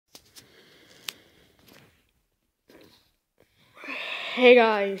Hey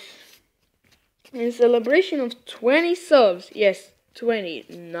guys, in celebration of 20 subs, yes, 20,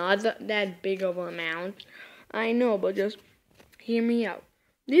 not that big of an amount, I know, but just hear me out.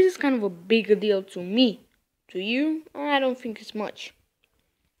 This is kind of a big deal to me. To you, I don't think it's much.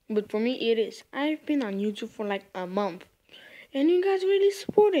 But for me, it is. I've been on YouTube for like a month, and you guys really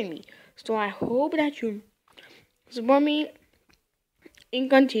supported me. So I hope that you support me in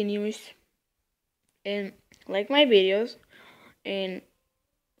continuous and like my videos and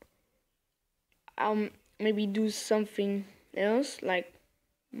maybe do something else like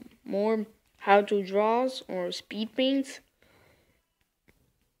more how to draws or speed paints.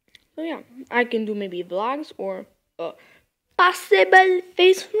 So yeah, I can do maybe vlogs or a possible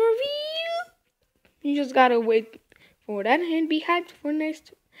face reveal. You just gotta wait for that and be hyped for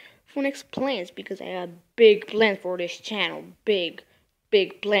next plans because I have big plans for this channel. Big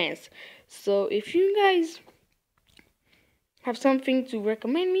plans. So if you guys have something to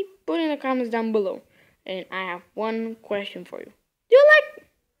recommend me, put in the comments down below. And I have one question for you. Do you like...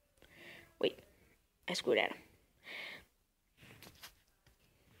 Wait, I screwed that up.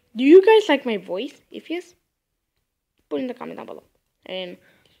 Do you guys like my voice? If yes, put in the comment down below. And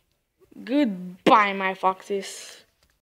goodbye, my foxes.